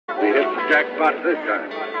jackpot this time.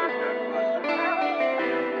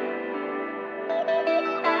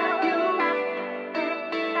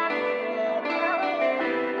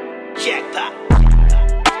 Jackpot.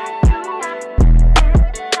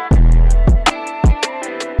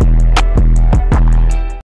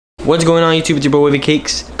 What's going on YouTube? It's your boy Wavy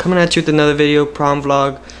Cakes coming at you with another video, prom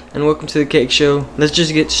vlog, and welcome to the cake show. Let's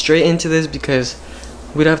just get straight into this because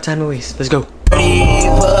we don't have time to waste. Let's go. Okay,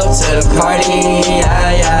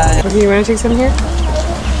 you want to take some here?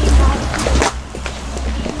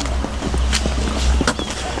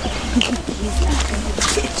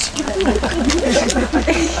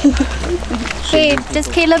 Hey, does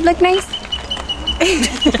Caleb look nice?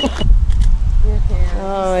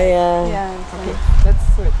 Oh yeah. Yeah. Okay, let's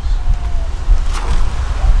switch.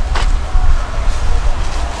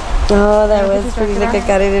 Oh, that was pretty. Like I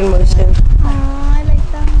got it in motion. Oh, I like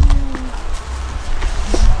that.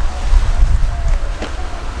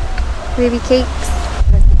 Wavy Cakes.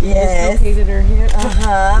 Yes. Located her here.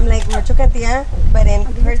 I'm like mucho cantidad, but in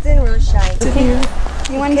person real shy.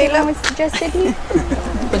 You want to take one with just Sydney?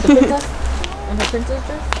 With the princess? And her princess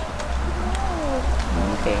dress?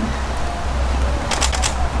 Okay.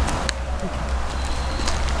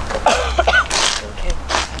 Okay.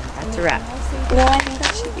 That's a wrap. No, I think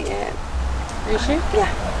that should be it. Are you sure? Yeah.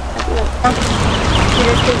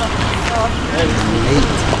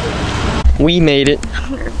 We made it.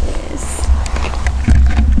 I'm nervous.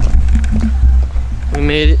 We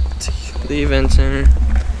made it to the event center.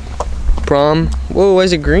 Prom. Whoa, why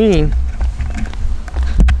is it green?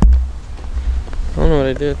 I don't know what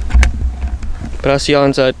I did. But I'll see y'all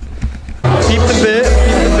inside. Peep the bit,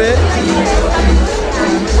 peep the bit.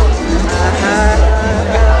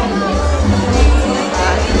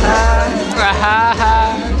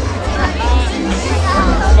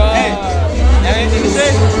 Hey, anything to say?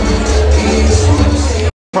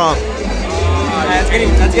 Prom. Let's get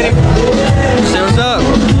him. Let's get him. Say what's up.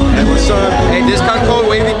 Hey, what's up? Hey, discount code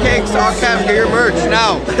Wavy Cakes, all caps, get your merch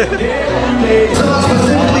now.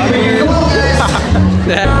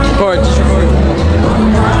 Record, just record.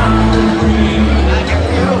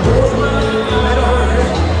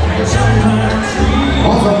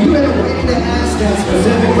 Also, you've been waiting to ask that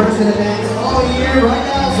specific person to dance all year right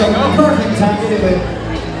now, so perfect time to do it.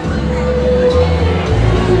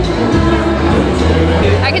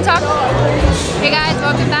 I can talk. Hey guys,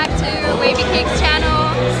 welcome back to Wavy Cakes channel.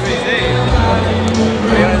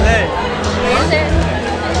 Where is it?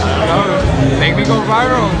 Make me go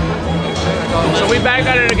viral. So we back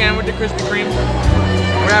at it again with the Krispy Kreme.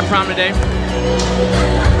 We're at prom today.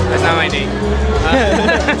 That's not my date.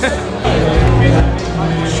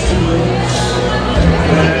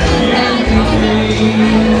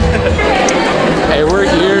 Hey, we're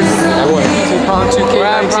here at what? Prom 2K19. We're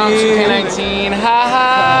at prom 2K19.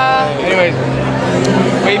 Haha. Anyways,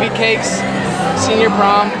 Wavy Cakes, senior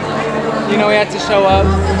prom. You know we had to show up.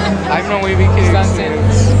 I've known Wavy Cakes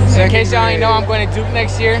since. So in case y'all ain't know, I'm going to Duke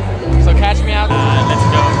next year. So catch me out. Let's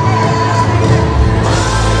go.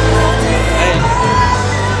 Hey.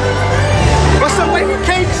 What's up, Wavy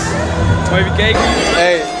Cakes? Wavy Cakes.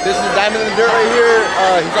 Hey, this is Diamond in the Dirt right here.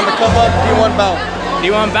 He's on the come up, D1 bound.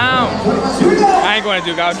 D1 bound. I ain't going to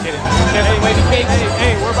Duke, I was kidding. Hey, Wavy Cakes.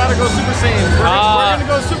 Hey, we're about to go Super Saiyan. We're gonna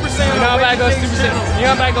go Super Saiyan. You know I'm about to go Super Saiyan. You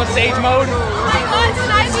know I'm about to go Sage mode? Oh my god,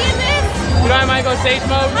 should I be in this? You know I might go Sage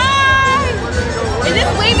mode? Hi! Is this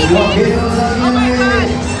Wavy Cakes? Oh my god,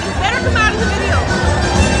 this better come out of the video.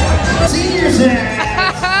 Seniors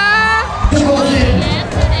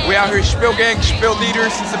We out here, Spill Gang, Spill leader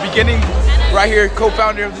since the beginning. Right here,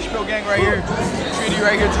 co-founder of the Spill Gang right here. Treaty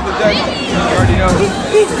right here to the death. You already know.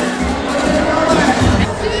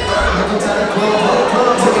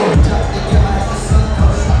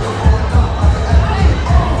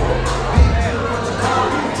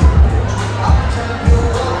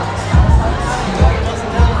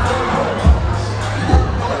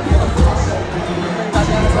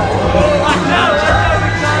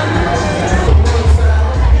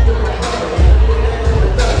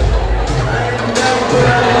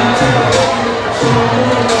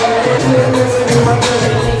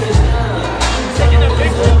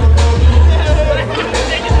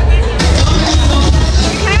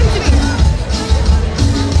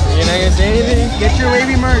 Get your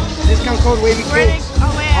Wavy merch. Discount code Wavy Cakes. Oh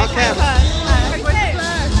wait, All caps.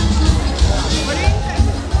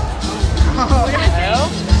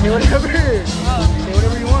 Say whatever. Say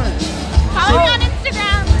whatever you want. Follow me on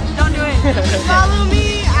Instagram. Don't do it. Follow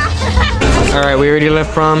me. Alright, we already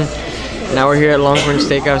left prom. Now we're here at Longhorn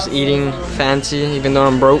Steakhouse eating fancy, even though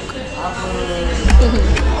I'm broke.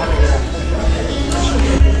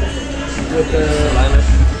 With the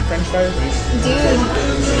fries? Dude.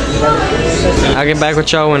 I'll get back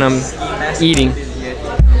with y'all when I'm eating. I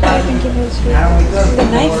think it was the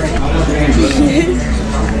knife.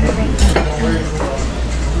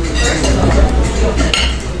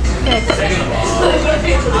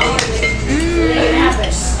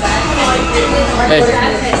 Hey.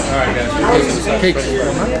 Alright guys. Cakes.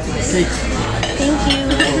 Cakes. Thank you.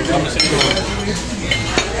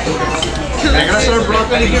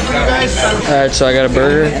 Alright, so I got a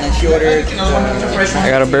burger. I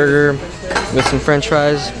got a burger with some french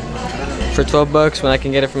fries for 12 bucks when I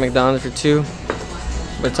can get it from McDonald's for 2.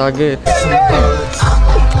 But it's all good. What's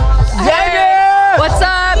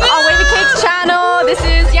up? On Wavy Cakes channel. This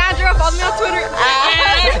is Yandra. Follow me on Twitter.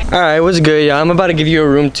 Alright, what's good, y'all? I'm about to give you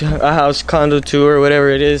a house condo tour, whatever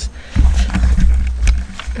it is.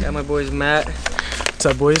 Got my boys Matt. What's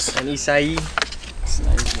up, boys? And Isai.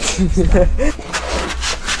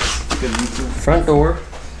 Front door.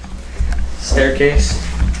 Staircase.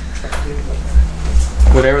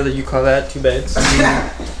 Whatever that you call that, 2 beds.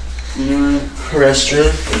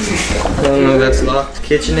 Restroom. I don't know, that's locked.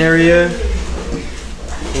 Kitchen area.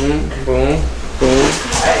 Boom, boom, boom.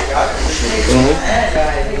 Boom.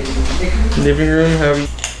 Living room, however you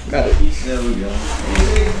got it. There we go.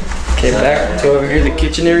 Okay, back to over here, the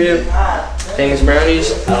kitchen area. Famous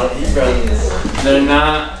brownies. They're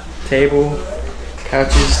not. Table,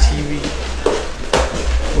 couches, TV.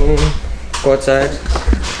 Boom. Go outside.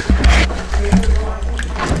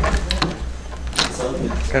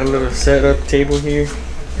 Got a little setup table here.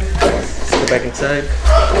 Let's go back inside.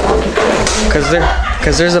 Cause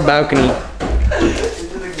there's a balcony.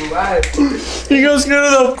 You go scared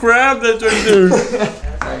of the crab that's right there.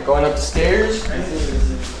 Alright, going up the stairs.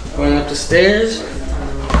 Going up the stairs.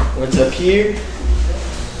 What's up here?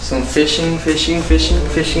 Some fishing.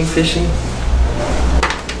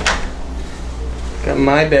 Got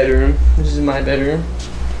my bedroom. This is my bedroom.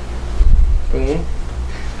 Boom.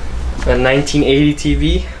 A 1980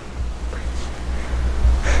 TV.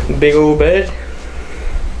 Big old bed.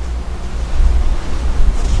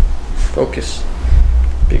 Focus.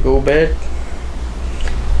 Big old bed.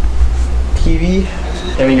 TV.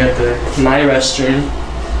 Then we got my restroom.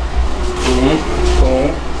 Boom,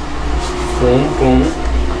 boom, boom, boom.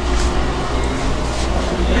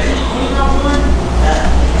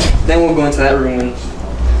 Then we'll go into that room and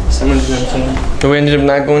someone's doing something. But we ended up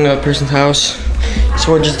not going to a person's house,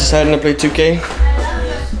 so we're just deciding to play 2K.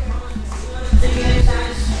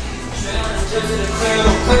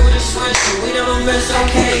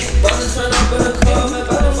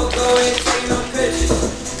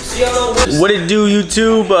 What it do,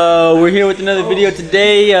 YouTube? We're here with another video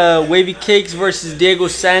today. Wavy Cakes versus Diego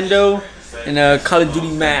Sando in a Call of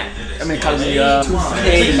Duty match. I mean, Call of Duty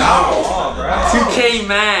 2K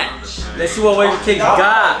match. Let's see what Wavy Cakes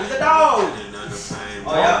got.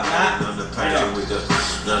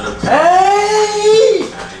 Hey!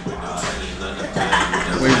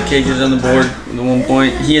 Wavy Cakes is on the board with the 1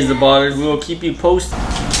 point. He is the baller. We will keep you posted.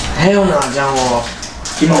 Hell no, John Wall.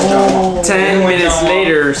 10 minutes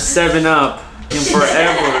later, 7-up. Taking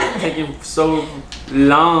forever. Taking so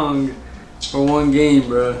long for one game,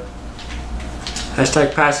 bro.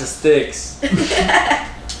 Hashtag pass the sticks. I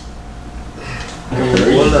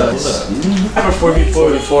have a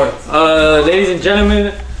 4v4 before. Ladies and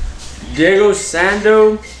gentlemen, Diego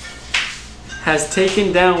Sando has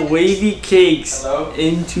taken down Wavy Cakes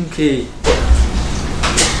in 2K.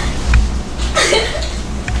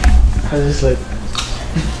 How's this look?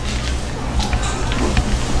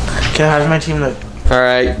 Okay, how's my team look?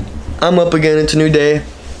 Alright, I'm up again. It's a new day.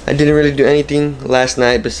 I didn't really do anything last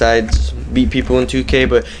night besides beat people in 2K,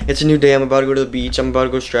 but it's a new day. I'm about to go to the beach. I'm about to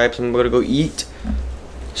go stripes. I'm about to go eat.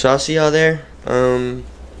 So I'll see y'all there. I'm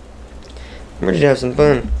ready to have some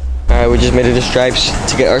fun. Alright, we just made it to stripes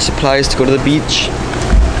to get our supplies to go to the beach.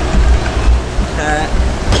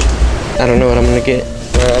 I don't know what I'm gonna get.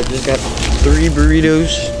 I just got 3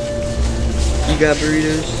 burritos. You got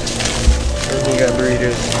burritos? You got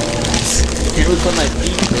burritos. Can't record my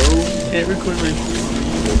feet, bro. Can't record my feet.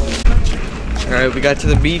 Alright, we got to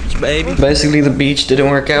the beach, baby. Basically, the beach didn't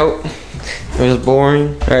work out. It was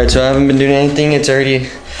boring. Alright, so I haven't been doing anything. It's already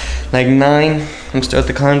like 9. I'm still at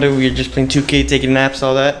the condo. We were just playing 2K, taking naps,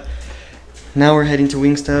 all that. Now we're heading to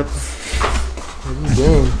Wingstop. Where are we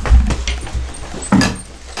going?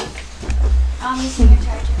 I'm using your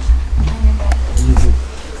charger on your bed.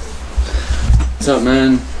 What's up,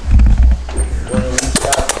 man?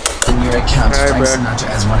 Your account Alright, Frank bro. Sinatra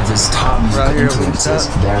as one of his top musical influences.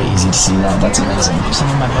 Very easy to see that. That's amazing. Some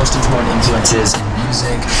of my most important influences in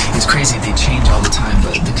music. It's crazy. They change all the time,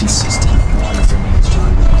 but the consistent one for me is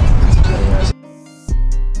John.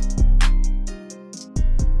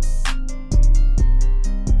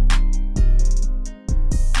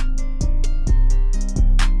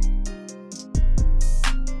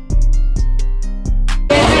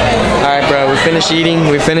 finished eating.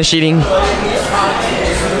 We finished eating. Damn,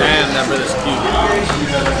 that brother's cute.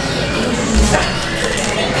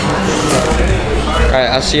 Alright,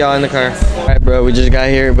 I'll see y'all in the car. Alright, bro, we just got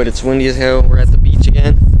here, but it's windy as hell. We're at the beach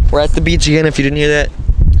again. We're at the beach again, if you didn't hear that.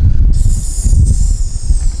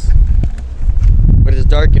 But it's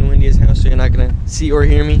dark and windy as hell, so you're not gonna see or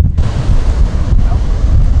hear me.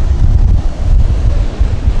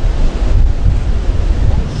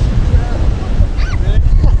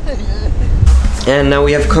 And now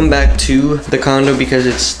we have come back to the condo because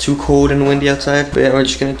it's too cold and windy outside. But yeah, we're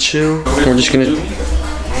just gonna chill. We're just gonna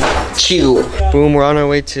chill. Boom, we're on our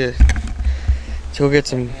way to go get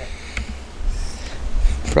some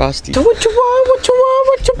Frosty. What you want? What you want?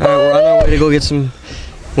 What you want? Alright, we're on our way to go get some,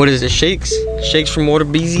 what is it, shakes? Shakes from Water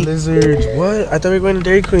Beezy. Blizzards. What? I thought we were going to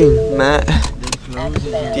Dairy Queen. Matt.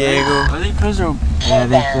 Diego. Are they closed or? Yeah,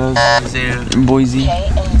 they closed. Boise.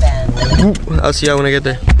 I'll see y'all when I get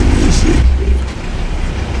there.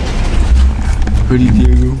 Hoodie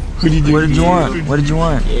Diego. Hoodie Diego. What did you want? What did you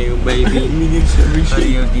want? Diego, baby.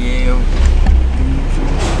 Diego.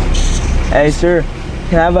 Hey, sir.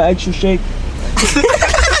 Can I have an extra shake?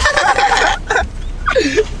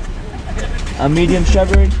 A medium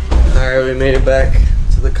strawberry. Alright, we made it back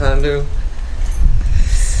to the condo.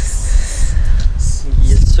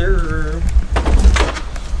 Yes, sir.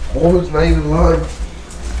 Oh, it's not even live.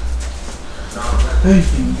 Hey,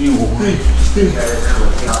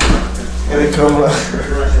 and it come up.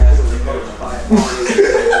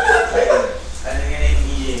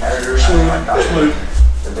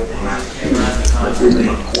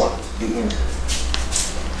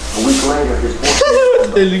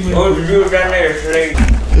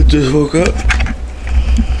 I just woke up.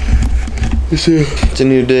 It's a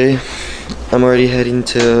new day. I'm already heading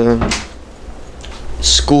to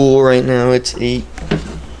school right now. It's 8.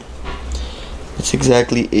 It's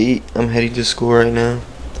exactly 8. I'm heading to school right now.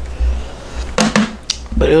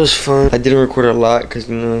 But it was fun. I didn't record a lot because,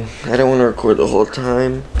 you know, I don't want to record the whole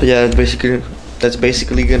time. But yeah, that's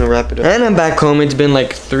basically gonna wrap it up. And I'm back home. It's been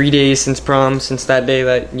like 3 days since prom, since that day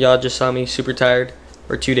that y'all just saw me super tired.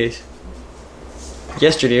 Or 2 days.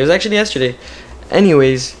 Yesterday. It was actually yesterday.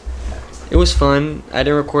 Anyways, it was fun. I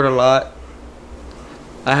didn't record a lot.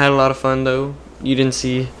 I had a lot of fun though. You didn't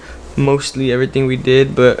see mostly everything we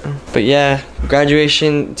did, but yeah,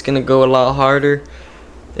 graduation, it's gonna go a lot harder.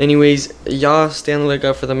 Anyways, y'all stay on the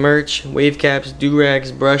lookout for the merch, wave caps,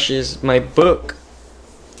 do-rags, brushes, my book,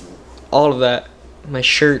 all of that, my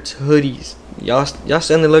shirts, hoodies. Y'all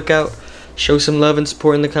stay on the lookout. Show some love and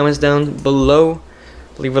support in the comments down below.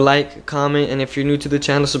 Leave a like, comment, and if you're new to the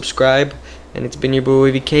channel, subscribe. And it's been your boy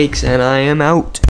Wavy Cakes, and I am out.